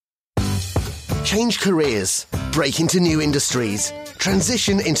Change careers, break into new industries,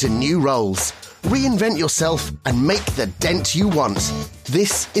 transition into new roles, reinvent yourself and make the dent you want.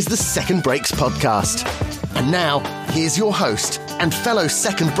 This is the Second Breaks podcast. And now, here's your host and fellow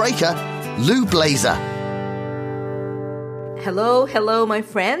second breaker, Lou Blazer. Hello, my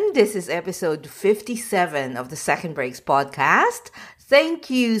friend. This is episode 57 of the Second Breaks podcast.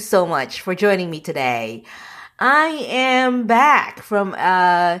 Thank you so much for joining me today. I am back from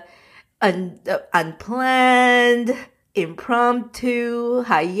an unplanned, impromptu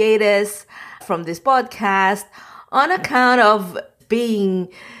hiatus from this podcast on account of being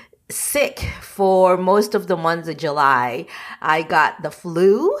sick for most of the month of July. I got the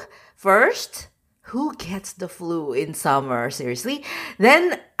flu first. Who gets the flu in summer? Seriously.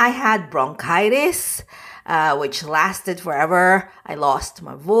 Then I had bronchitis, which lasted forever. I lost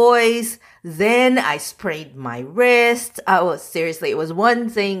my voice. Then I sprained my wrist. It was one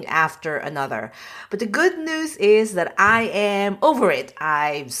thing after another. But the good news is that I am over it.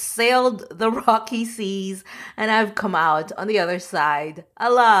 I've sailed the rocky seas and I've come out on the other side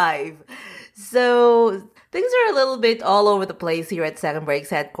alive. So things are a little bit all over the place here at Second Breaks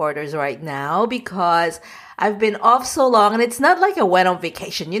headquarters right now because I've been off so long, and it's not like I went on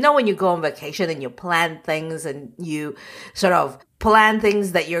vacation. You know, when you go on vacation and you plan things and you sort of plan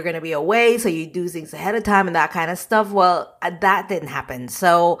things that you're going to be away, so you do things ahead of time and that kind of stuff. Well, that didn't happen.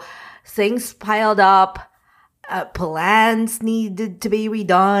 So things piled up. Plans needed to be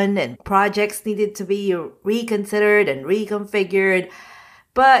redone and projects needed to be reconsidered and reconfigured.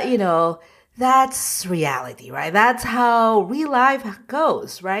 But, you know, that's reality, right? That's how real life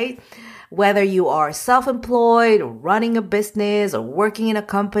goes, right? Whether you are self-employed or running a business or working in a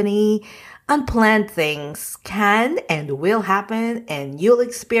company, unplanned things can and will happen, and you'll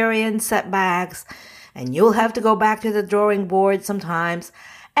experience setbacks, and you'll have to go back to the drawing board sometimes.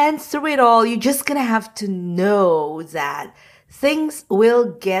 And through it all, you're just gonna have to know that things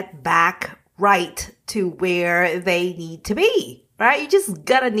will get back right to where they need to be, right? You just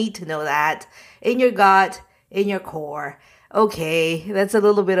gotta need to know that in your gut, in your core. Okay, that's a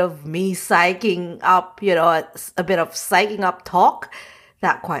little bit of me psyching up, a bit of psyching up talk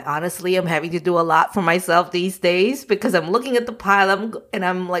that quite honestly I'm having to do a lot for myself these days because I'm looking at the pile and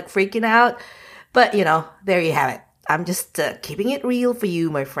I'm like freaking out. But, there you have it. I'm just keeping it real for you,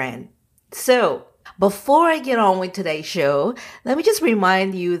 my friend. So, before I get on with today's show, let me just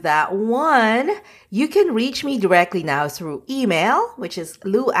remind you that 1, you can reach me directly now through email, which is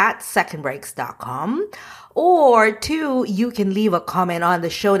lou@secondbreaks.com, or 2, you can leave a comment on the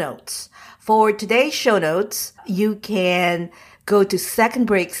show notes. For today's show notes, you can go to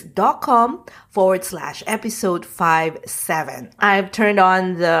secondbreaks.com/episode 57. I've turned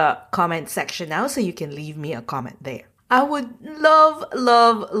on the comment section now, so you can leave me a comment there. I would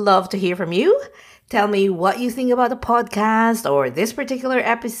love to hear from you. Tell me what you think about the podcast or this particular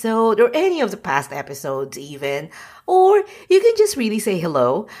episode or any of the past episodes even. Or you can just really say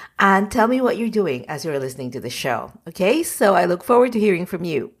hello and tell me what you're doing as you're listening to the show. Okay, so I look forward to hearing from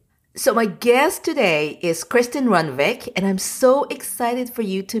you. So my guest today is Kristen Runvik, and I'm so excited for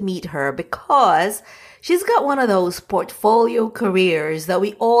you to meet her because she's got one of those portfolio careers that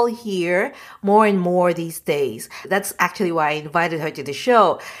we all hear more and more these days. That's actually why I invited her to the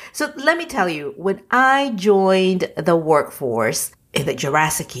show. So let me tell you, when I joined the workforce in the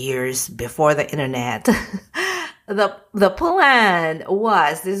Jurassic years before the internet, the plan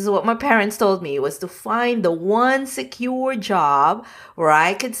was, this is what my parents told me, was to find the one secure job where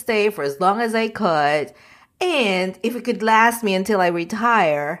I could stay for as long as I could. And if it could last me until I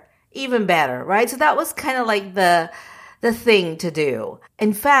retire, even better, right? So that was kind of like the thing to do.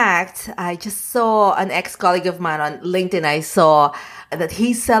 In fact, I just saw an ex-colleague of mine on LinkedIn. I saw that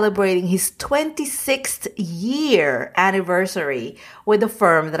he's celebrating his 26th year anniversary with the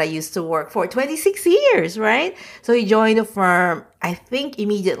firm that I used to work for. 26 years, right? So he joined the firm, I think,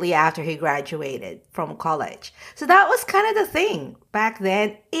 immediately after he graduated from college. So that was kind of the thing back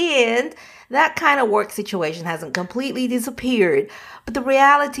then. And that kind of work situation hasn't completely disappeared. But the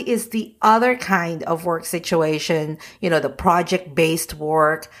reality is the other kind of work situation, the project-based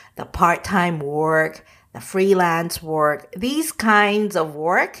work, the part-time work, the freelance work, these kinds of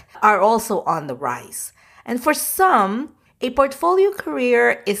work are also on the rise. And for some, a portfolio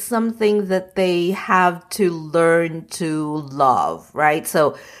career is something that they have to learn to love, right?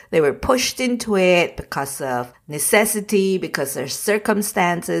 So they were pushed into it because of necessity, because of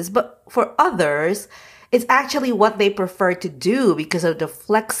circumstances. But for others, it's actually what they prefer to do because of the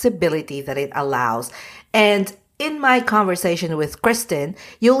flexibility that it allows. And in my conversation with Kristen,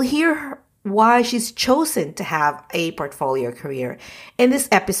 you'll hear why she's chosen to have a portfolio career. In this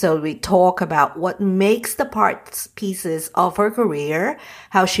episode, we talk about what makes the parts pieces of her career,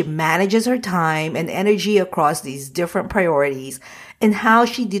 how she manages her time and energy across these different priorities, and how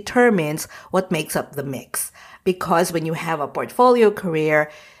she determines what makes up the mix. Because when you have a portfolio career,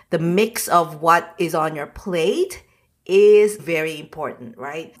 the mix of what is on your plate is very important,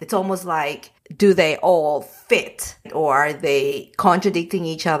 right? It's almost like, do they all fit, or are they contradicting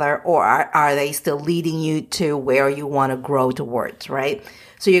each other, or are they still leading you to where you want to grow towards, right?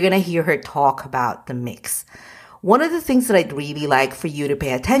 So you're going to hear her talk about the mix. One of the things that I'd really like for you to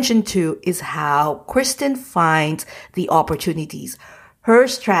pay attention to is how Kristen finds the opportunities. Her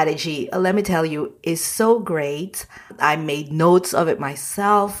strategy, let me tell you, is so great. I made notes of it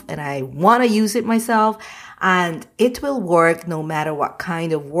myself and I want to use it myself, and it will work no matter what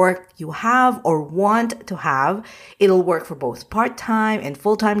kind of work you have or want to have. It'll work for both part-time and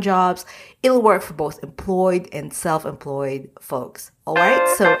full-time jobs. It'll work for both employed and self-employed folks. All right,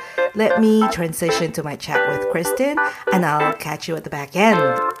 so let me transition to my chat with Kristen and I'll catch you at the back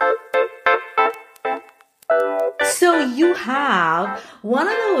end. So you have one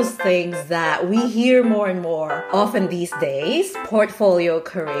of those things that we hear more and more often these days, portfolio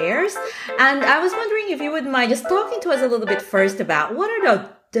careers. And I was wondering if you wouldn't mind just talking to us a little bit first about what are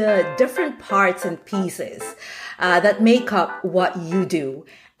the different parts and pieces that make up what you do.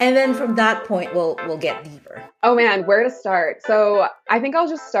 And then from that point, we'll get deeper. Oh man, where to start? So I think I'll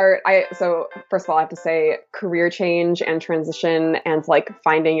just start. So first of all, I have to say career change and transition and like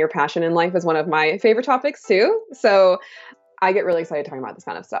finding your passion in life is one of my favorite topics too. So I get really excited talking about this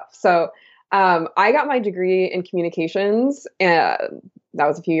kind of stuff. So I got my degree in communications. That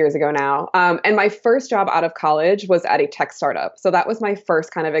was a few years ago now. And my first job out of college was at a tech startup. So that was my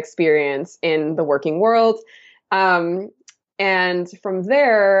first kind of experience in the working world. And from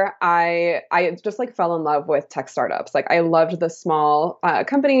there, I just like fell in love with tech startups. Like I loved the small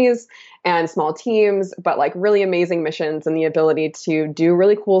companies and small teams, but like really amazing missions and the ability to do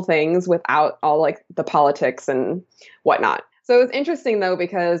really cool things without all like the politics and whatnot. So it was interesting though,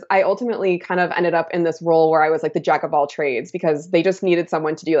 because I ultimately kind of ended up in this role where I was like the jack of all trades because they just needed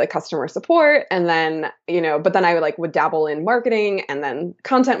someone to do like customer support. And then, but then I would dabble in marketing and then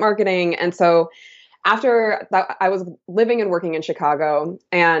content marketing. And so after that, I was living and working in Chicago,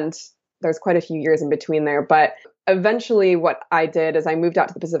 and there's quite a few years in between there. But eventually what I did is I moved out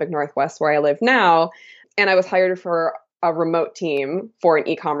to the Pacific Northwest where I live now, and I was hired for a remote team for an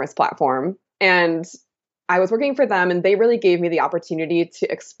e-commerce platform. And I was working for them, and they really gave me the opportunity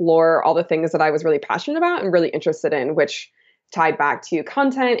to explore all the things that I was really passionate about and really interested in, which tied back to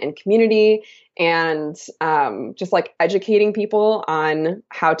content and community and just like educating people on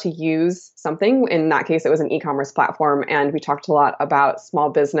how to use something. In that case, it was an e-commerce platform. And we talked a lot about small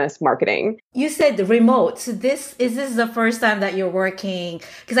business marketing. You said remote. So is this the first time that you're working?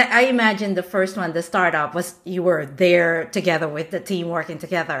 Because I imagine the first one, the startup, was you were there together with the team working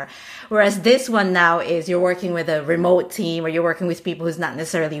together. Whereas this one now is you're working with a remote team, or you're working with people who's not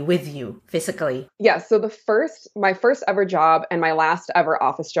necessarily with you physically. Yeah. So my first ever job and my last ever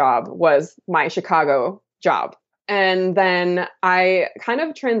office job was my Chicago job. And then I kind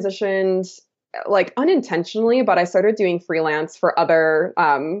of transitioned like unintentionally, but I started doing freelance for other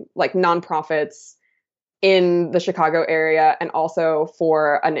like nonprofits in the Chicago area, and also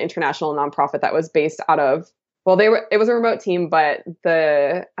for an international nonprofit that was based out of, it was a remote team, but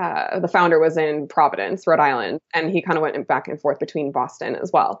the founder was in Providence, Rhode Island, and he kind of went back and forth between Boston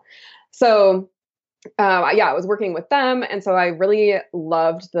as well. So I was working with them. And so I really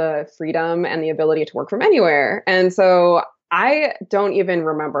loved the freedom and the ability to work from anywhere. And so I don't even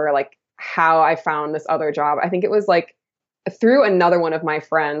remember like how I found this other job. I think it was like through another one of my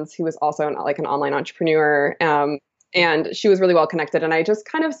friends who was also like an online entrepreneur. And she was really well connected. And I just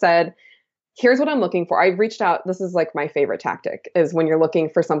kind of said, here's what I'm looking for. I reached out. This is like my favorite tactic is when you're looking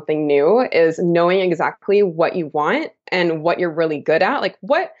for something new, is knowing exactly what you want and what you're really good at. Like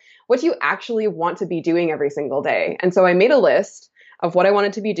what do you actually want to be doing every single day? And so I made a list of what I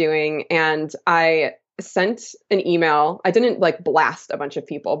wanted to be doing, and I sent an email. I didn't like blast a bunch of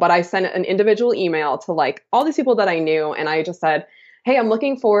people, but I sent an individual email to like all these people that I knew. And I just said, hey, I'm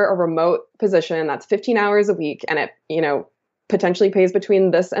looking for a remote position that's 15 hours a week. And it, potentially pays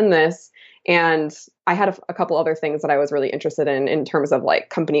between this and this. And I had a couple other things that I was really interested in terms of like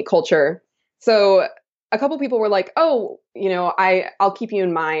company culture. So a couple people were like, oh, I'll keep you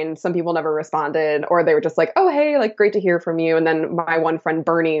in mind. Some people never responded, or they were just like, oh, hey, like great to hear from you. And then my one friend,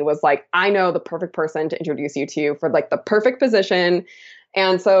 Bernie, was like, I know the perfect person to introduce you to for like the perfect position.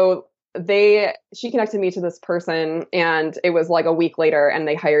 And so she connected me to this person, and it was like a week later and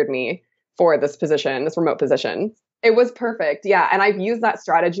they hired me for this position, this remote position. It was perfect. Yeah. And I've used that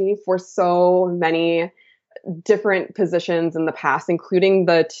strategy for so many different positions in the past, including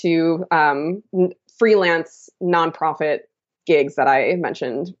the two freelance nonprofit gigs that I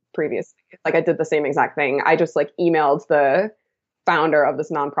mentioned previously. Like I did the same exact thing. I just like emailed the founder of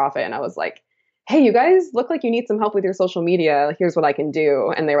this nonprofit and I was like, hey, you guys look like you need some help with your social media. Here's what I can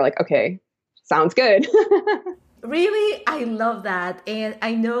do. And they were like, okay, sounds good. Really, I love that. And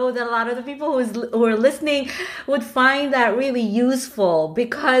I know that a lot of the people who are listening would find that really useful,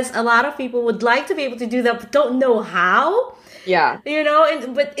 because a lot of people would like to be able to do that, but don't know how. Yeah.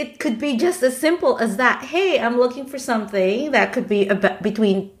 But it could be just as simple as that. Hey, I'm looking for something that could be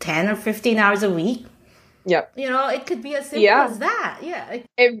between 10 or 15 hours a week. Yep. It could be as simple as that. Yeah.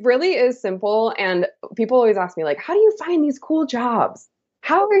 It really is simple. And people always ask me, like, how do you find these cool jobs?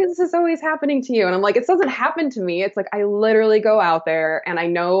 How is this always happening to you? And I'm like, it doesn't happen to me. It's like, I literally go out there and I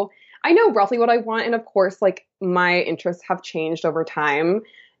know roughly what I want. And of course, like my interests have changed over time.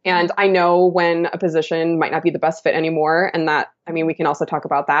 And I know when a position might not be the best fit anymore. And that, I mean, we can also talk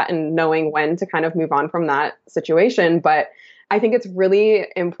about that and knowing when to kind of move on from that situation. But I think it's really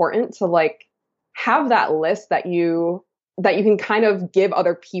important to like have that list that you can kind of give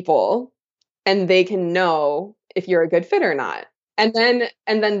other people and they can know if you're a good fit or not. And then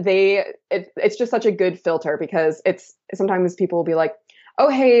it's just such a good filter, because it's sometimes people will be like, oh,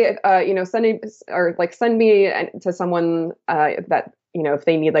 hey, send me to someone that, if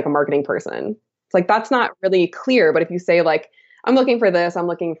they need like a marketing person. It's like, that's not really clear. But if you say like, I'm looking for this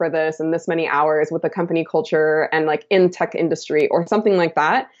and this many hours with the company culture and like in tech industry or something like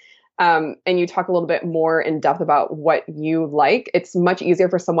that, and you talk a little bit more in depth about what you like, it's much easier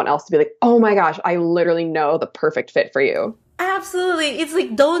for someone else to be like, oh my gosh, I literally know the perfect fit for you. Absolutely. It's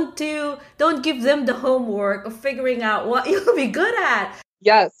like, don't give them the homework of figuring out what you'll be good at.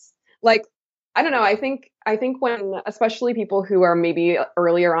 Yes. Like, I don't know. I think when, especially people who are maybe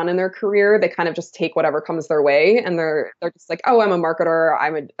earlier on in their career, they kind of just take whatever comes their way and they're just like, oh, I'm a marketer.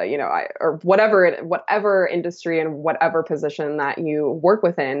 Or whatever industry and whatever position that you work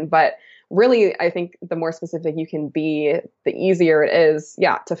within. But really, I think the more specific you can be, the easier it is,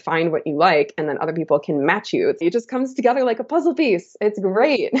 to find what you like, and then other people can match you. It just comes together like a puzzle piece. It's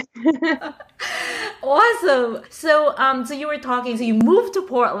great. Awesome. So you were talking, so you moved to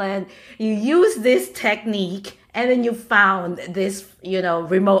Portland, you used this technique, and then you found this,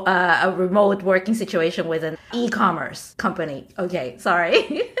 remote working situation with an e-commerce company. Okay,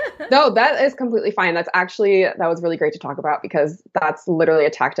 sorry. No, that is completely fine. That was really great to talk about, because that's literally a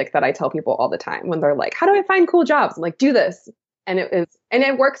tactic that I tell people all the time when they're like, how do I find cool jobs? I'm like, do this. And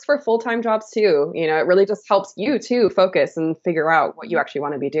it works for full-time jobs too. It really just helps you too focus and figure out what you actually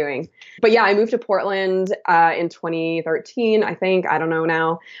want to be doing. But yeah, I moved to Portland in 2013, I think. I don't know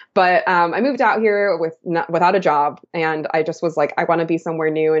now. But I moved out here without a job. And I just was like, I want to be somewhere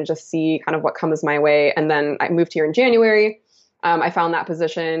new and just see kind of what comes my way. And then I moved here in January. I found that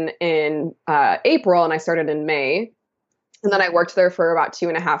position in April and I started in May. And then I worked there for about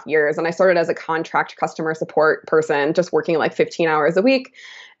 2.5 years. And I started as a contract customer support person, just working like 15 hours a week.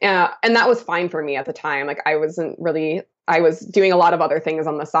 And that was fine for me at the time. Like I was doing a lot of other things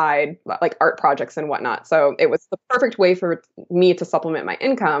on the side, like art projects and whatnot. So it was the perfect way for me to supplement my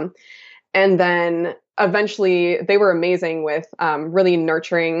income. And then eventually they were amazing with really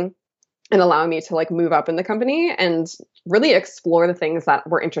nurturing and allowing me to like move up in the company and really explore the things that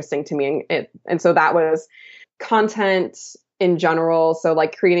were interesting to me. And so that was content in general. So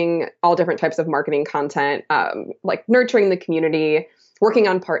like creating all different types of marketing content, like nurturing the community, working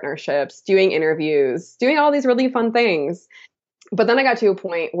on partnerships, doing interviews, doing all these really fun things. But then I got to a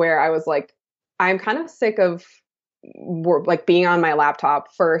point where I was like, I'm kind of sick of like being on my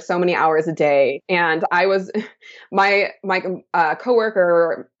laptop for so many hours a day. And I was, my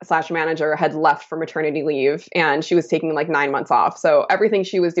coworker / manager had left for maternity leave and she was taking like 9 months off. So everything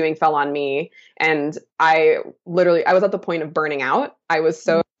she was doing fell on me. And I was at the point of burning out. I was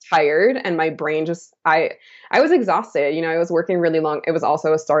so tired and my brain I was exhausted. I was working really long. It was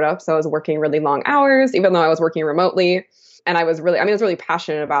also a startup. So I was working really long hours, even though I was working remotely. And I was really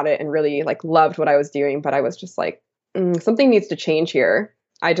passionate about it and really like loved what I was doing. But I was just like, something needs to change here.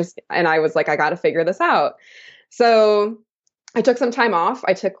 I was like, I got to figure this out. So I took some time off.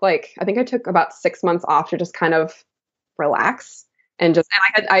 I think I took about 6 months off to just kind of relax and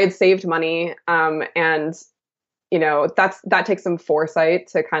I had saved money. And that takes some foresight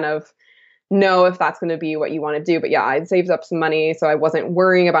to kind of know if that's going to be what you want to do. But yeah, I'd saved up some money. So I wasn't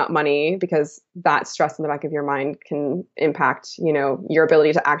worrying about money, because that stress in the back of your mind can impact, your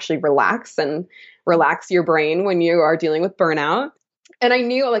ability to actually relax your brain when you are dealing with burnout. And I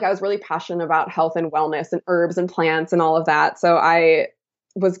knew like I was really passionate about health and wellness and herbs and plants and all of that. So I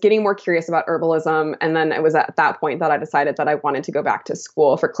was getting more curious about herbalism. And then it was at that point that I decided that I wanted to go back to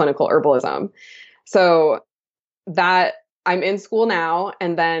school for clinical herbalism. So that I'm in school now.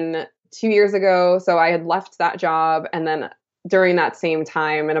 And then 2 years ago, so I had left that job. And then during that same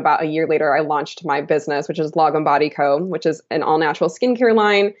time, and about a year later, I launched my business, which is Log and Body Co., which is an all natural skincare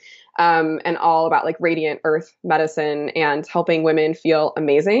line, and all about like radiant earth medicine and helping women feel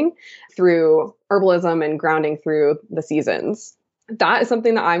amazing through herbalism and grounding through the seasons. That is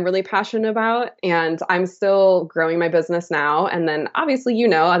something that I'm really passionate about, and I'm still growing my business now. And then obviously, you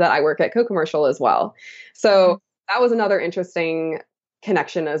know that I work at Co-Commercial as well. So that was another interesting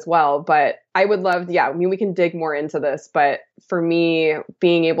connection as well. But I would love, yeah, I mean, we can dig more into this, but for me,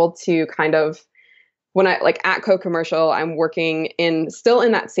 being able to kind of, when I like at Co-Commercial, I'm working still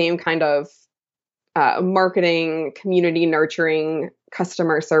in that same kind of marketing, community nurturing,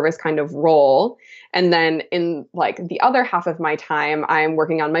 customer service kind of role. And then in like the other half of my time, I'm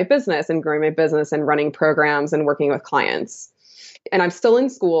working on my business and growing my business and running programs and working with clients. And I'm still in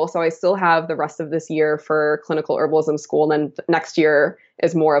school, so I still have the rest of this year for clinical herbalism school. And then next year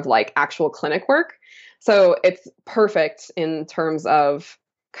is more of like actual clinic work. So it's perfect in terms of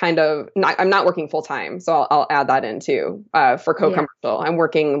kind of I'm not working full time. So I'll add that in too for Co-Commercial. Yeah. I'm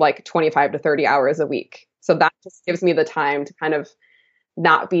working like 25 to 30 hours a week. So that just gives me the time to kind of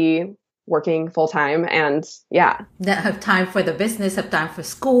not be working full time and have time for the business, have time for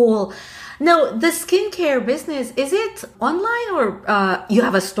school. No, the skincare business, is it online or you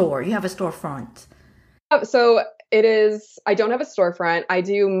have a store? You have a storefront? So it is, I don't have a storefront. I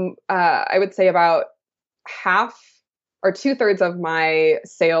do, I would say about half or 2/3 of my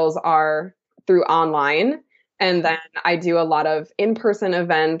sales are through online. And then I do a lot of in-person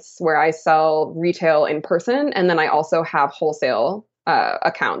events where I sell retail in person. And then I also have wholesale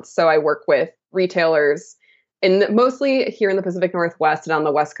accounts. So I work with retailers mostly here in the Pacific Northwest and on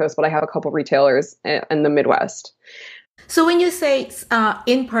the West Coast, but I have a couple retailers in the Midwest. So when you say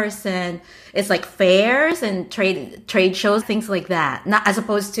in person, it's like fairs and trade shows, things like that, not as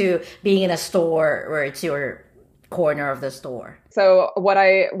opposed to being in a store where it's your corner of the store. So what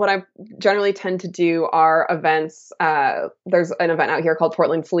I generally tend to do are events. There's an event out here called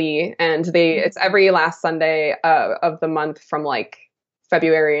Portland Flea, and it's every last Sunday of the month from like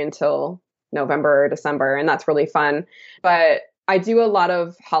February until November or December, and that's really fun. But I do a lot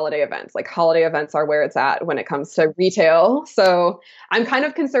of holiday events. Like holiday events are where it's at when it comes to retail. So I'm kind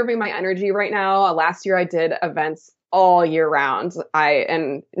of conserving my energy right now. Last year I did events all year round.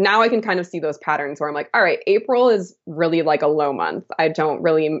 And now I can kind of see those patterns where I'm like, all right, April is really like a low month. I don't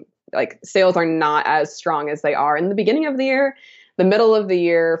really like sales are not as strong as they are in the beginning of the year. The middle of the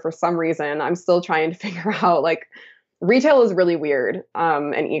year, for some reason, I'm still trying to figure out like retail is really weird.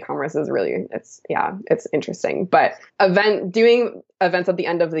 And e-commerce is really, it's interesting. But doing events at the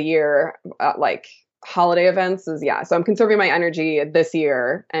end of the year, like holiday events so I'm conserving my energy this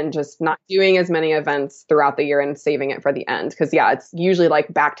year and just not doing as many events throughout the year and saving it for the end. Because it's usually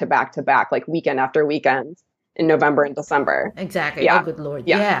like back to back to back, like weekend after weekend in November and December. Exactly. Yeah. Oh, good Lord.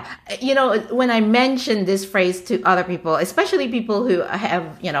 Yeah. You know, when I mention this phrase to other people, especially people who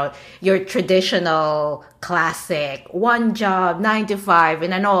have, you know, your traditional classic 1 job, 9 to 5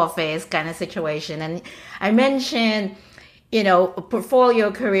 in an office kind of situation. And I mention, you know, portfolio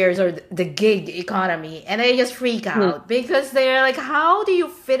careers or the gig economy, and they just freak out because they're like, how do you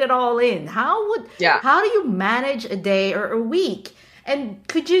fit it all in? How do you manage a day or a week? And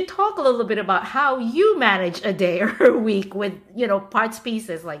could you talk a little bit about how you manage a day or a week with, you know, parts,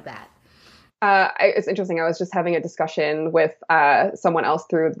 pieces like that? It's interesting. I was just having a discussion with someone else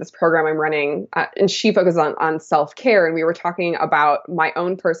through this program I'm running, and she focuses on self-care. And we were talking about my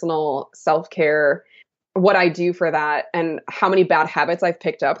own personal self-care, what I do for that, and how many bad habits I've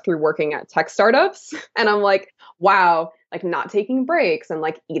picked up through working at tech startups. And I'm like, wow, like not taking breaks and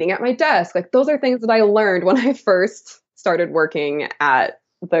like eating at my desk. Like those are things that I learned when I first started working at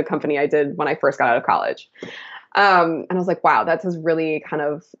the company I did when I first got out of college. And I was like, wow, that's just really kind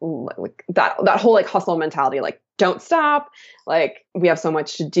of like that whole like hustle mentality, like don't stop. Like we have so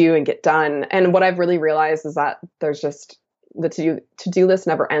much to do and get done. And what I've really realized is that there's just the to-do list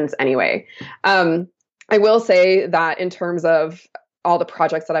never ends anyway. I will say that in terms of all the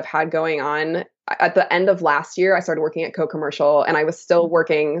projects that I've had going on, at the end of last year, I started working at Co-Commercial, and I was still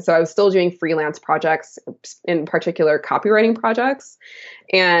working. So I was still doing freelance projects, in particular copywriting projects.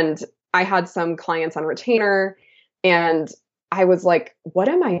 And I had some clients on retainer, and I was like, what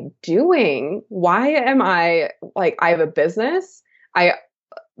am I doing? Why am I like, I have a business.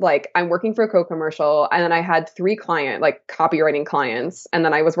 like I'm working for a co-commercial, and then I had like copywriting clients, and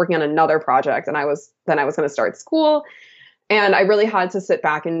then I was working on another project, and I was going to start school. And I really had to sit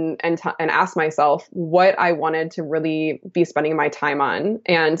back and ask myself what I wanted to really be spending my time on.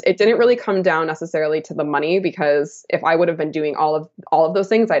 And it didn't really come down necessarily to the money, because if I would have been doing all of those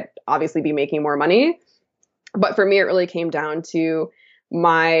things, I'd obviously be making more money. But for me, it really came down to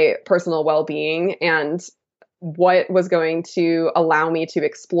my personal well-being and what was going to allow me to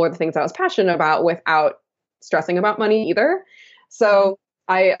explore the things I was passionate about without stressing about money either. So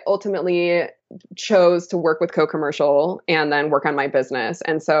I ultimately chose to work with co-commercial and then work on my business.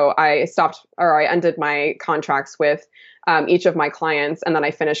 And so I ended my contracts with each of my clients, and then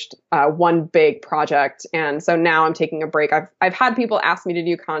I finished one big project. And so now I'm taking a break. I've had people ask me to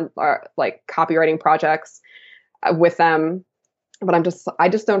do like copywriting projects with them, but I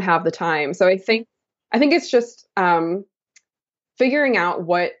just don't have the time. So I think it's just figuring out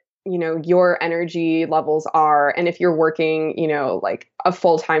what your energy levels are. And if you're working, like a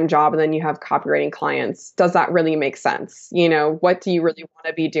full-time job and then you have copywriting clients, does that really make sense? What do you really want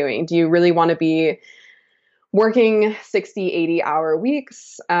to be doing? Do you really want to be working 60, 80-hour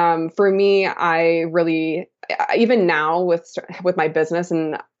weeks? For me, I really, even now with my business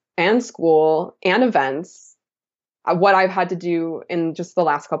and school and events, what I've had to do in just the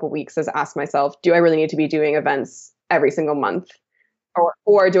last couple of weeks is ask myself, do I really need to be doing events every single month?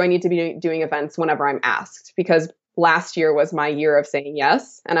 Or do I need to be doing events whenever I'm asked? Because last year was my year of saying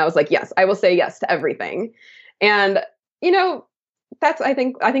yes. And I was like, yes, I will say yes to everything. And, I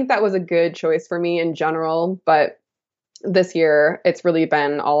think that was a good choice for me in general. But this year, it's really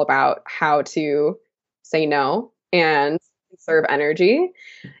been all about how to say no and conserve energy.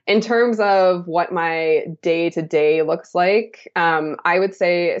 In terms of what my day-to-day looks like, I would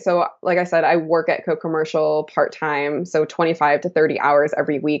say, so like I said, I work at co-commercial part-time, so 25 to 30 hours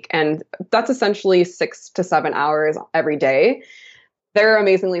every week. And that's essentially 6 to 7 hours every day. They're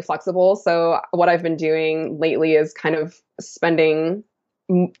amazingly flexible. So what I've been doing lately is kind of spending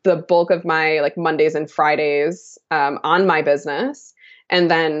the bulk of my like Mondays and Fridays on my business, and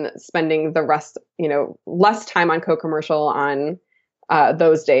then spending the rest, less time on co-commercial on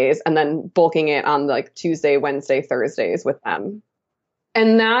those days, and then bulking it on like Tuesday, Wednesday, Thursdays with them.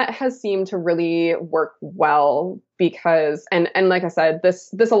 And that has seemed to really work well because, and like I said,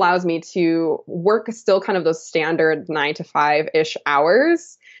 this allows me to work still kind of those standard 9 to 5-ish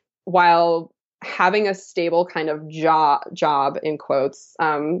hours while having a stable kind of job in quotes,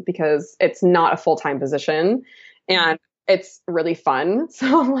 because it's not a full-time position and it's really fun.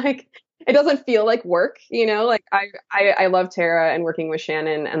 So like, it doesn't feel like work, like I love Tara and working with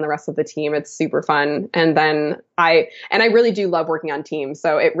Shannon and the rest of the team. It's super fun. And then I really do love working on teams.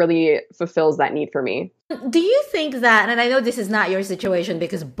 So it really fulfills that need for me. Do you think that, and I know this is not your situation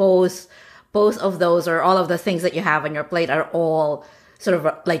because both of those or all of the things that you have on your plate are all sort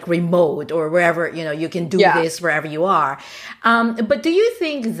of like remote or wherever, you can do this wherever you are. But do you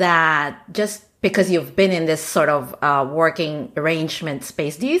think that just because you've been in this sort of working arrangement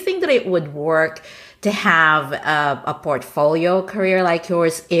space, do you think that it would work to have a portfolio career like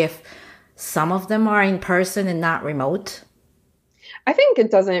yours if some of them are in person and not remote? I think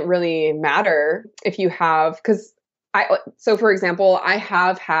it doesn't really matter if you have, so for example, I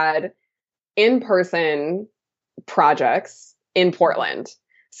have had in-person projects in Portland.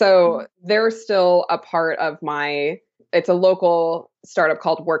 So they're still a part of it's a local startup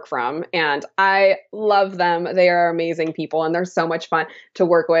called Work From, and I love them. They are amazing people and they're so much fun to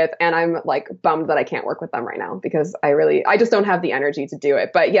work with. And I'm like bummed that I can't work with them right now because I just don't have the energy to do it.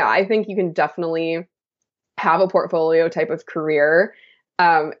 But yeah, I think you can definitely have a portfolio type of career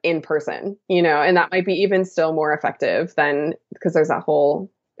in person, and that might be even still more effective than, because there's that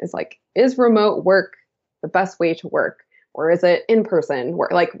whole is remote work the best way to work, or is it in person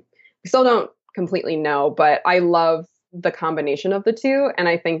work? Like, we still don't completely know, but I love the combination of the two. And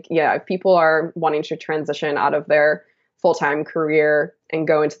I think, if people are wanting to transition out of their full-time career and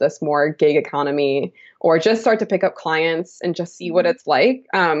go into this more gig economy, or just start to pick up clients and just see what it's like,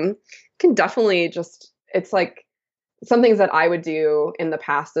 can definitely it's like some things that I would do in the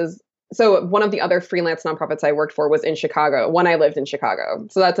past is, so one of the other freelance nonprofits I worked for was in Chicago when I lived in Chicago.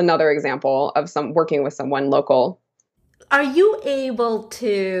 So that's another example of working with someone local. Are you able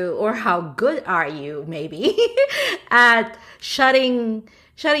to, or how good are you maybe at shutting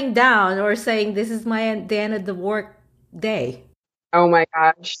down or saying this is the end of the work day? Oh my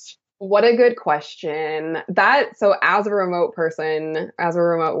gosh. What a good question. So as a remote person, as a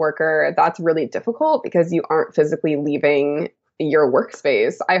remote worker, that's really difficult because you aren't physically leaving your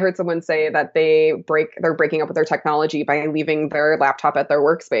workspace. I heard someone say that they're breaking up with their technology by leaving their laptop at their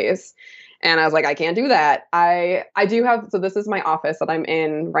workspace. And I was like, I can't do that. I do have, so this is my office that I'm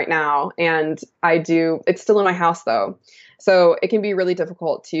in right now. And it's still in my house though. So it can be really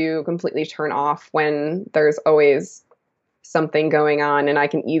difficult to completely turn off when there's always something going on and I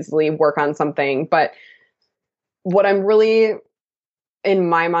can easily work on something. But what I'm really, in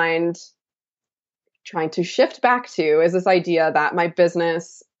my mind, trying to shift back to is this idea that my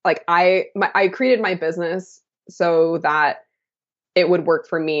business, like I created my business so that it would work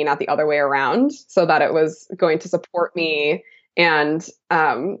for me, not the other way around, so that it was going to support me and,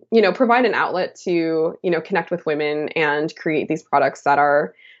 provide an outlet to, connect with women and create these products that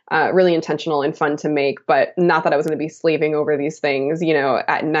are really intentional and fun to make, but not that I was going to be slaving over these things,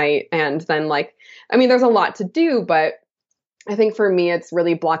 at night. And then there's a lot to do, but I think for me, it's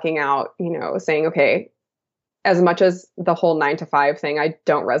really blocking out, saying, okay, as much as the whole 9 to 5 thing I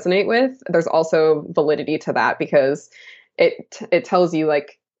don't resonate with, there's also validity to that because it tells you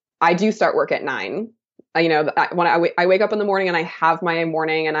like I do start work at 9. When I wake up in the morning and I have my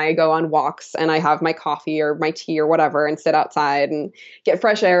morning and I go on walks and I have my coffee or my tea or whatever and sit outside and get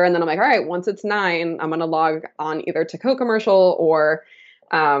fresh air. And then I'm like, all right, once it's 9, I'm going to log on either to co-commercial or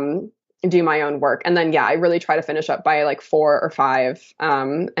do my own work. And then, I really try to finish up by like 4 or 5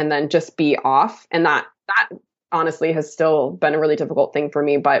 and then just be off. And that honestly has still been a really difficult thing for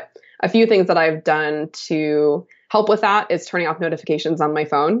me. But a few things that I've done to help with that is turning off notifications on my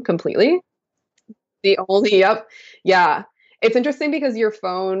phone completely. Yep. Yeah. It's interesting because your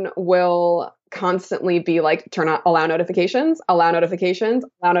phone will constantly be like, allow notifications.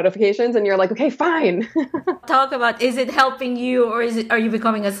 And you're like, okay, fine. Talk about, is it helping you or are you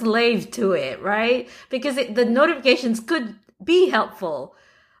becoming a slave to it? Right? Because the notifications could be helpful,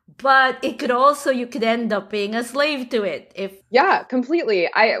 but you could end up being a slave to it. Yeah, completely.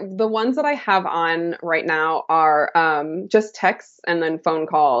 The ones that I have on right now are just texts and then phone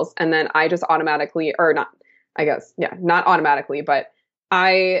calls. And then I just automatically, or not, I guess, not automatically, but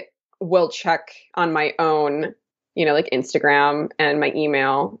I will check on my own, like Instagram and my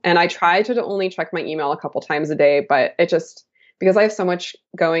email. And I try to only check my email a couple times a day, but it just, because I have so much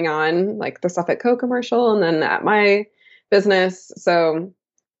going on, like the stuff at co-commercial and then at my business. So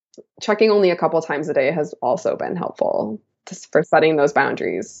checking only a couple times a day has also been helpful just for setting those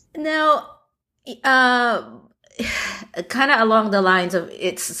boundaries. Now, kind of along the lines of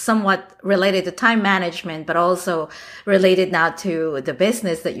it's somewhat related to time management, but also related now to the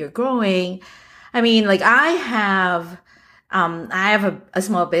business that you're growing. I mean, like I have a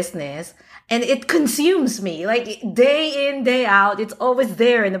small business and it consumes me like day in, day out. It's always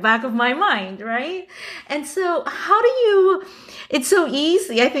there in the back of my mind. Right. And so it's so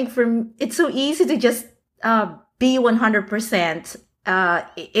easy. I think it's so easy to just, be 100%,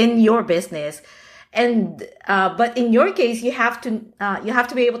 in your business. And, but in your case, you have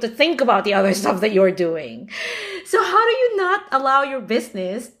to be able to think about the other stuff that you're doing. So how do you not allow your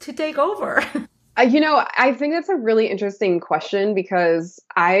business to take over? I think that's a really interesting question because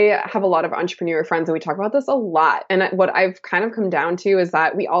I have a lot of entrepreneur friends and we talk about this a lot. And what I've kind of come down to is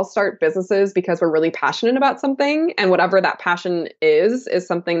that we all start businesses because we're really passionate about something. And whatever that passion is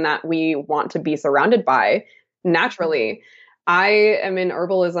something that we want to be surrounded by naturally. I am in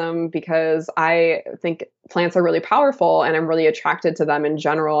herbalism because I think plants are really powerful and I'm really attracted to them in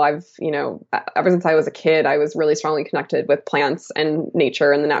general. I've, ever since I was a kid, I was really strongly connected with plants and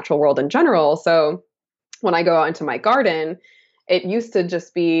nature and the natural world in general. So when I go out into my garden, it used to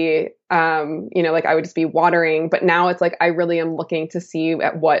just be, like I would just be watering, but now it's like I really am looking to see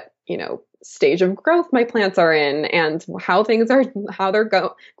at what, stage of growth my plants are in and how they're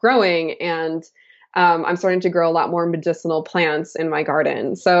growing. And I'm starting to grow a lot more medicinal plants in my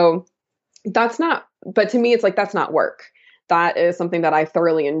garden. So but to me, it's like, that's not work. That is something that I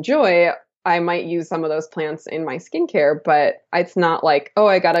thoroughly enjoy. I might use some of those plants in my skincare, but it's not like, oh,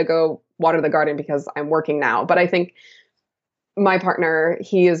 I got to go water the garden because I'm working now. But I think my partner,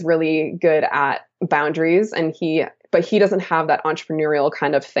 he is really good at boundaries but he doesn't have that entrepreneurial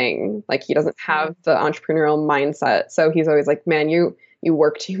kind of thing. Like he doesn't have the entrepreneurial mindset. So he's always like, man, you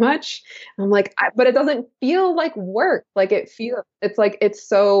work too much. And I'm like, but it doesn't feel like work. Like it's like, it's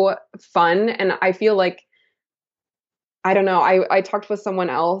so fun. And I feel like, I don't know. I talked with someone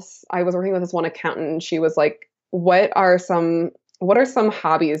else. I was working with this one accountant and she was like, what are some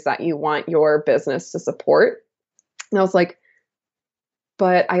hobbies that you want your business to support? And I was like,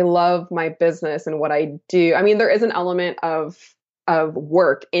 but I love my business and what I do. I mean, there is an element of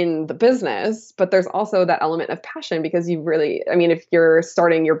work in the business, but there's also that element of passion because if you're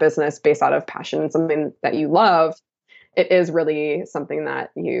starting your business based out of passion and something that you love, it is really something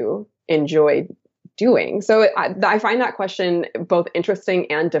that you enjoy doing. So I find that question both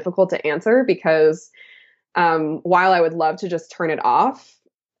interesting and difficult to answer because while I would love to just turn it off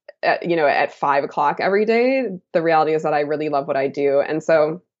at 5 o'clock every day, the reality is that I really love what I do. And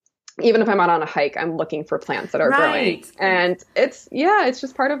so even if I'm out on a hike, I'm looking for plants that are growing. And it's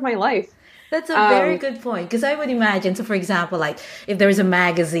just part of my life. That's a very good point, because I would imagine, so for example, like if there's a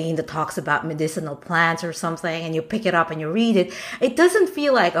magazine that talks about medicinal plants or something and you pick it up and you read it, it doesn't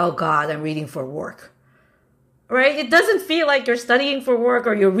feel like, oh God, I'm reading for work, right? It doesn't feel like you're studying for work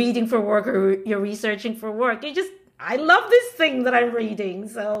or you're reading for work or you're researching for work. I love this thing that I'm reading.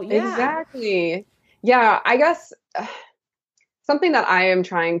 So yeah. Exactly. Yeah, I guess something that I am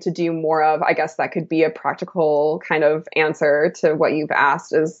trying to do more of, I guess that could be a practical kind of answer to what you've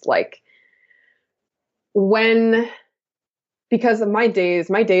asked, is like, because of my days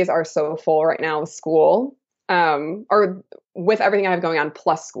are so full right now with school, or with everything I have going on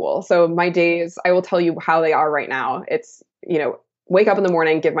plus school. So my days, I will tell you how they are right now. It's, wake up in the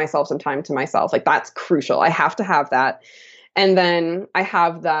morning, give myself some time to myself. Like that's crucial. I have to have that. And then I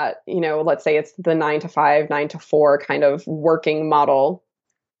have that, let's say it's the 9 to 5, 9 to 4 kind of working model.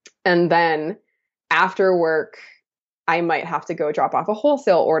 And then after work, I might have to go drop off a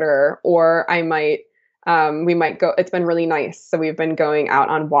wholesale order, or we might go, it's been really nice. So we've been going out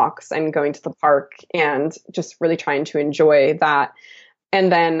on walks and going to the park and just really trying to enjoy that.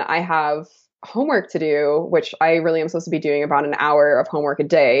 And then I have homework to do, which I really am supposed to be doing about an hour of homework a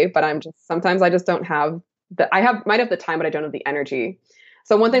day, but sometimes I just don't have might have the time, but I don't have the energy.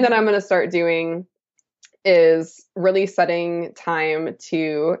 So one thing that I'm going to start doing is really setting time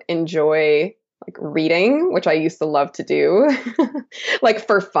to enjoy like reading, which I used to love to do, like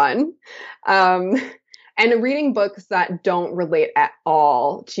for fun. And reading books that don't relate at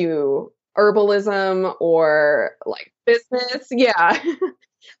all to herbalism or like business. Yeah.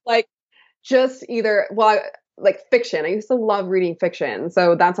 Like just like fiction. I used to love reading fiction.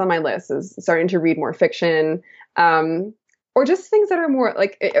 So that's on my list, is starting to read more fiction, or just things that are more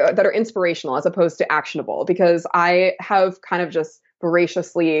like that are inspirational as opposed to actionable, because I have kind of just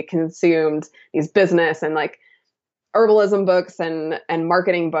voraciously consumed these business and like herbalism books and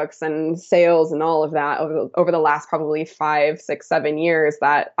marketing books and sales and all of that over the last probably 5, 6, 7 years,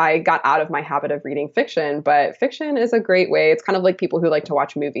 that I got out of my habit of reading fiction. But fiction is a great way. It's kind of like people who like to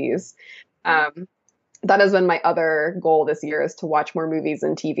watch movies. That has been my other goal this year, is to watch more movies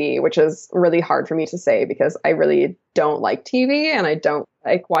and TV, which is really hard for me to say because I really don't like TV and I don't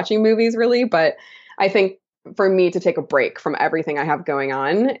like watching movies really. But I think for me to take a break from everything I have going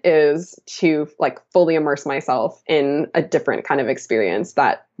on is to like fully immerse myself in a different kind of experience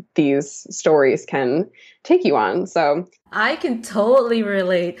that these stories can take you on. So I can totally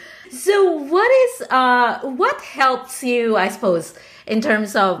relate. So what helps you, I suppose, in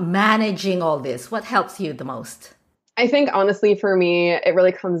terms of managing all this? What helps you the most? I think honestly for me, it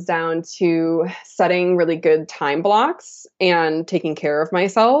really comes down to setting really good time blocks and taking care of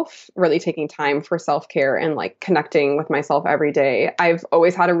myself, really taking time for self-care and like connecting with myself every day. I've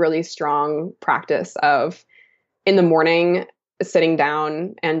always had a really strong practice of in the morning sitting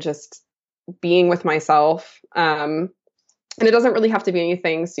down and just being with myself. And it doesn't really have to be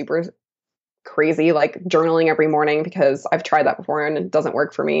anything super crazy like journaling every morning, because I've tried that before and it doesn't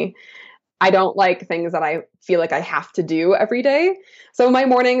work for me. I don't like things that I feel like I have to do every day. So my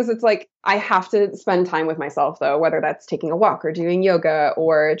mornings, it's like I have to spend time with myself though, whether that's taking a walk or doing yoga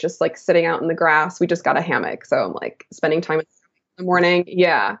or just like sitting out in the grass. We just got a hammock. So I'm like spending time in the morning.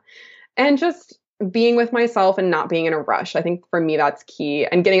 Yeah. And just being with myself and not being in a rush. I think for me, that's key.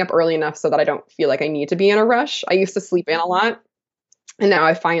 And getting up early enough so that I don't feel like I need to be in a rush. I used to sleep in a lot. And now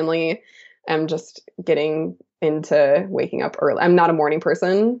I finally am just getting into waking up early. I'm not a morning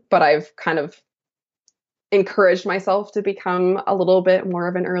person, but I've kind of encouraged myself to become a little bit more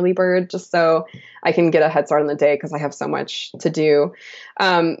of an early bird just so I can get a head start on the day because I have so much to do.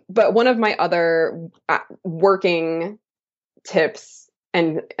 But one of my other working tips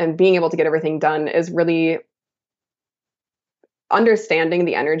and being able to get everything done is really understanding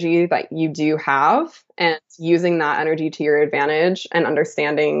the energy that you do have and using that energy to your advantage and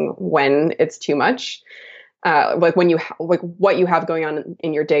understanding when it's too much. Like when what you have going on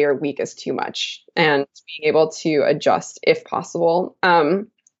in your day or week is too much, and being able to adjust if possible.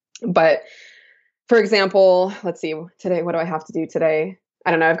 But for example, let's see, today, what do I have to do today? I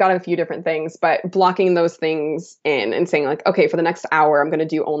don't know. I've got a few different things, but blocking those things in and saying like, okay, for the next hour, I'm going to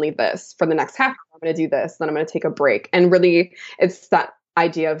do only this. For the next half hour, I'm going to do this. Then I'm going to take a break. And really, it's that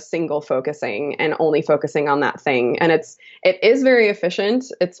idea of single focusing and only focusing on that thing. And it is very efficient.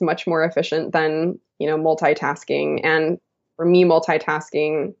 It's much more efficient than, multitasking. And for me,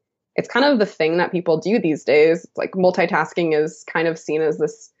 multitasking, it's kind of the thing that people do these days. It's like multitasking is kind of seen as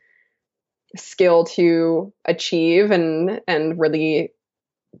this skill to achieve and really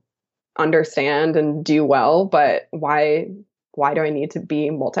understand and do well. But why do I need to be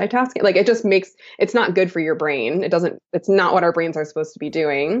multitasking? Like, it's not good for your brain. It's not what our brains are supposed to be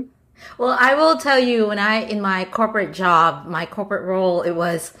doing. Well, I will tell you, in my corporate job, my corporate role, it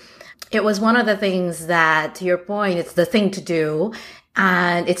was one of the things that, to your point, it's the thing to do.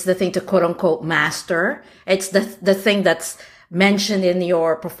 And it's the thing to quote unquote master. It's the thing that's mentioned in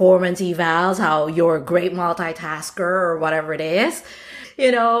your performance evals, how you're a great multitasker or whatever it is,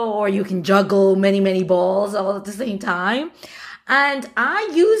 or you can juggle many, many balls all at the same time. And I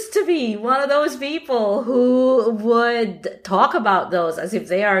used to be one of those people who would talk about those as if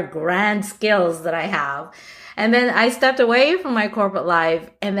they are grand skills that I have. And then I stepped away from my corporate life,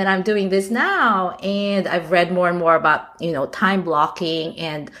 and then I'm doing this now. And I've read more and more about, time blocking.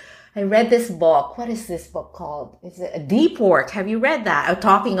 And I read this book. What is this book called? Is it Deep Work? Have you read that? I'm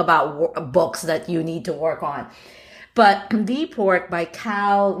talking about books that you need to work on. But Deep Work by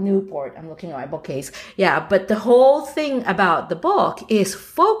Cal Newport. I'm looking at my bookcase. Yeah, but the whole thing about the book is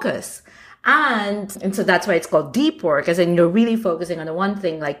focus. And so that's why it's called Deep Work, as in you're really focusing on the one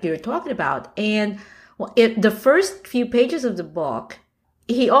thing like you're talking about. And the first few pages of the book,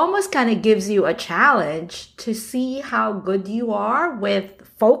 he almost kind of gives you a challenge to see how good you are with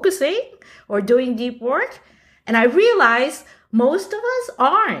focusing or doing deep work. And I realized most of us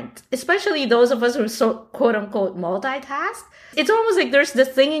aren't, especially those of us who are so quote unquote multitask. It's almost like there's this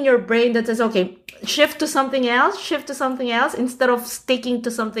thing in your brain that says, okay, shift to something else, instead of sticking to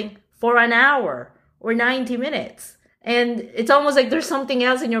something for an hour or 90 minutes. And it's almost like there's something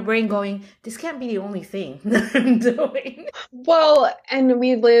else in your brain going, this can't be the only thing that I'm doing. Well, and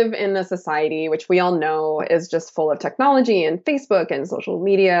we live in a society which we all know is just full of technology and Facebook and social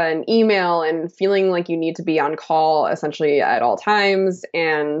media and email and feeling like you need to be on call essentially at all times.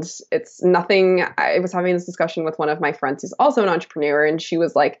 And it's nothing. I was having this discussion with one of my friends who's also an entrepreneur, and she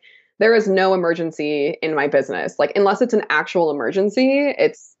was like, there is no emergency in my business. Like, unless it's an actual emergency,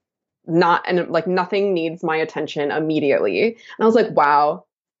 it's not, and like nothing needs my attention immediately. And I was like, wow.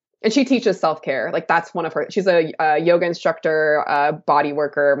 And she teaches self-care. Like, that's one of her, she's a yoga instructor, a body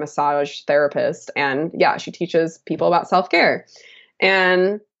worker, massage therapist. And yeah, she teaches people about self-care.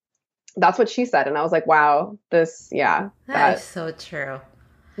 And that's what she said. And I was like, wow, that is so true.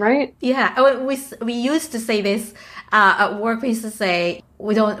 Right? Yeah. We used to say this at work. We used to say,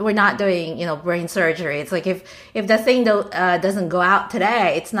 we're not doing, brain surgery. It's like, if the thing doesn't go out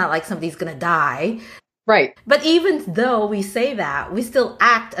today, it's not like somebody's going to die. Right. But even though we say that, we still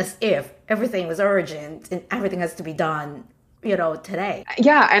act as if everything was urgent and everything has to be done, today.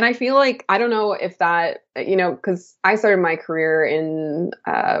 Yeah. And I feel like, I don't know if that, because I started my career in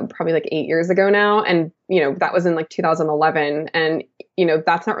probably like 8 years ago now. And, that was in like 2011. And,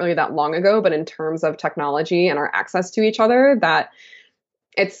 that's not really that long ago. But in terms of technology and our access to each other,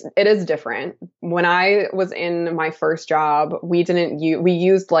 it is different. When I was in my first job, we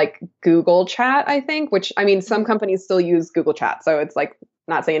used like Google Chat, I think, which, I mean, some companies still use Google Chat. So it's like,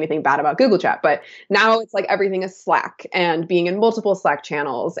 not saying anything bad about Google Chat, but now it's like everything is Slack and being in multiple Slack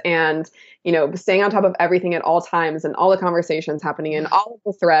channels and, staying on top of everything at all times and all the conversations happening in all of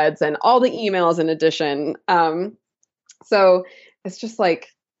the threads and all the emails in addition. So it's just like,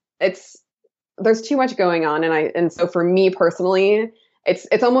 there's too much going on. And so for me personally,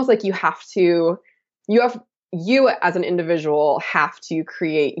 it's almost like you as an individual have to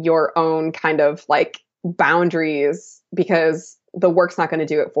create your own kind of like boundaries, because the work's not going to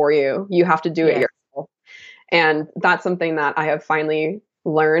do it for you. You have to do it yourself. And that's something that I have finally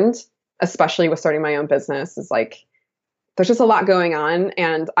learned, especially with starting my own business, is like, there's just a lot going on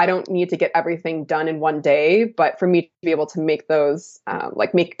and I don't need to get everything done in one day. But for me to be able to make those,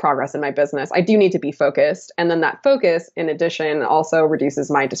 make progress in my business, I do need to be focused. And then that focus, in addition, also reduces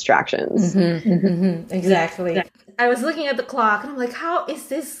my distractions. Mm-hmm, mm-hmm, exactly. Yeah. I was looking at the clock and I'm like, how is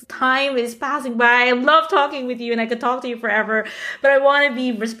this time is passing by? I love talking with you and I could talk to you forever, but I want to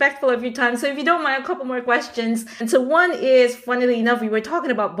be respectful of your time. So if you don't mind, a couple more questions. And so one is, funnily enough, we were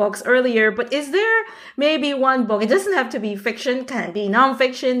talking about books earlier, but is there maybe one book? It doesn't have to be fiction, can be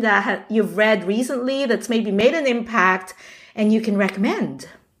nonfiction that you've read recently that's maybe made an impact and you can recommend.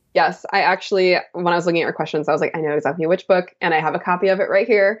 Yes, I actually, when I was looking at your questions, I was like, I know exactly which book, and I have a copy of it right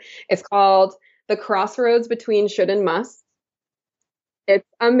here. It's called The Crossroads Between Should and Must. It's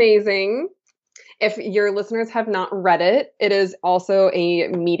amazing. If your listeners have not read it, it is also a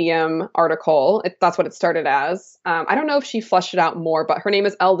Medium article. That's what it started as. I don't know if she fleshed it out more, but her name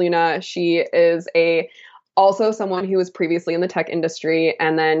is Elle Luna. She is also someone who was previously in the tech industry,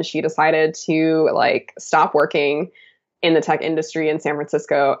 and then she decided to stop working in the tech industry in San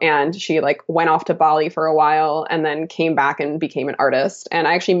Francisco, and she went off to Bali for a while and then came back and became an artist. And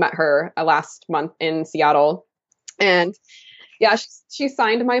I actually met her last month in Seattle, and yeah, she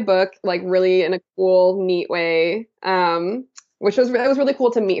signed my book really in a cool, neat way, which was really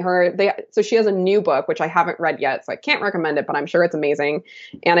cool to meet her. So she has a new book, which I haven't read yet, so I can't recommend it, but I'm sure it's amazing.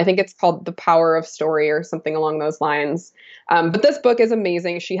 And I think it's called The Power of Story or something along those lines. But this book is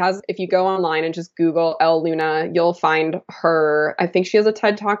amazing. If you go online and just Google Elle Luna, you'll find her. I think she has a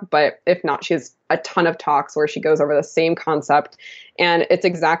TED Talk, but if not, she has a ton of talks where she goes over the same concept. And it's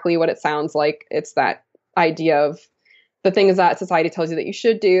exactly what it sounds like. It's that idea of the things that society tells you that you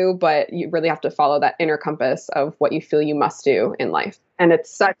should do, but you really have to follow that inner compass of what you feel you must do in life. And it's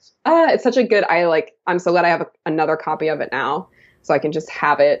such a good, I'm so glad I have another copy of it now, so I can just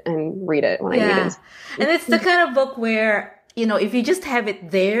have it and read it when I need it. And it's the kind of book where, if you just have it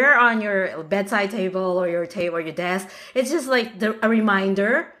there on your bedside table or your table or your desk, it's just a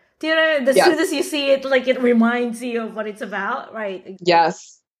reminder. Do you know, as soon as you see it, it reminds you of what it's about, right?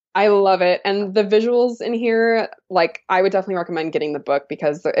 Yes. I love it. And the visuals in here, I would definitely recommend getting the book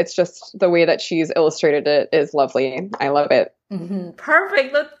because it's just the way that she's illustrated it is lovely. I love it. Mm-hmm.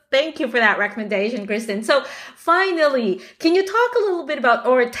 Perfect. Look, thank you for that recommendation, Kristen. So finally, can you talk a little bit about,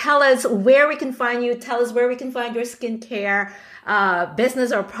 or tell us where we can find you? Tell us where we can find your skincare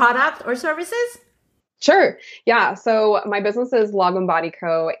business or product or services? Sure. Yeah. So my business is Lagom Body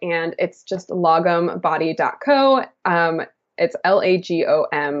Co. and it's just lagombody.co. It's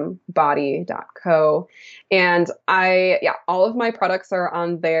LAGOM body.co. And all of my products are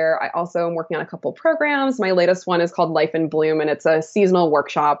on there. I also am working on a couple programs. My latest one is called Life in Bloom, and it's a seasonal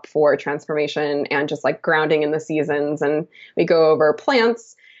workshop for transformation and just grounding in the seasons. And we go over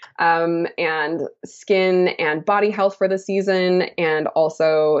plants, and skin and body health for the season, and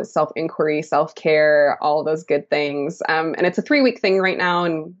also self-inquiry, self-care, all those good things. And it's a 3-week thing right now,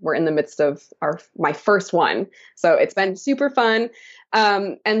 and we're in the midst of my first one. So it's been super fun.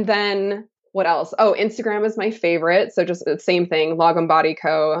 And then what else? Oh, Instagram is my favorite. So just the same thing. Lagom Body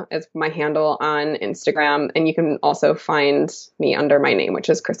Co. is my handle on Instagram. And you can also find me under my name, which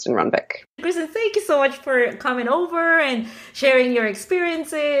is Kristen Runvik. Kristen, thank you so much for coming over and sharing your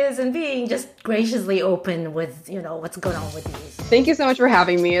experiences and being just graciously open with, what's going on with you. Thank you so much for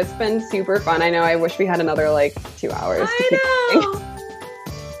having me. It's been super fun. I know I wish we had another 2 hours to keep going.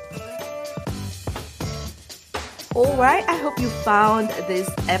 All right, I hope you found this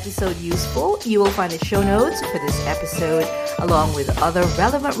episode useful. You will find the show notes for this episode along with other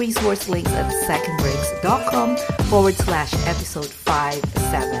relevant resource links at secondbreaks.com/episode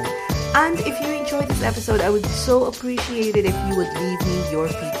 57. And if you enjoyed this episode, I would so appreciate it if you would leave me your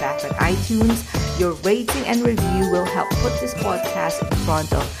feedback on iTunes. Your rating and review will help put this podcast in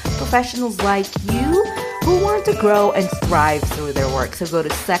front of professionals like you who want to grow and thrive through their work. So go to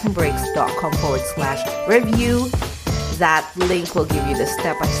secondbreaks.com/review. That link will give you the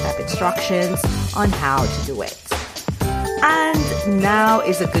step-by-step instructions on how to do it. And now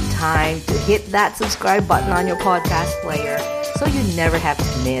is a good time to hit that subscribe button on your podcast player so you never have to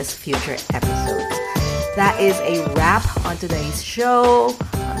miss future episodes. That is a wrap on today's show.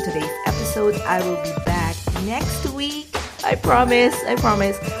 On today's episode, I will be back next week. I promise,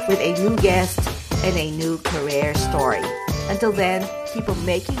 with a new guest and a new career story. Until then, keep on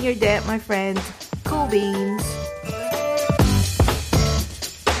making your dent, my friend. Cool beans.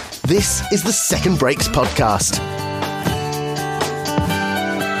 This is the Second Breaks podcast.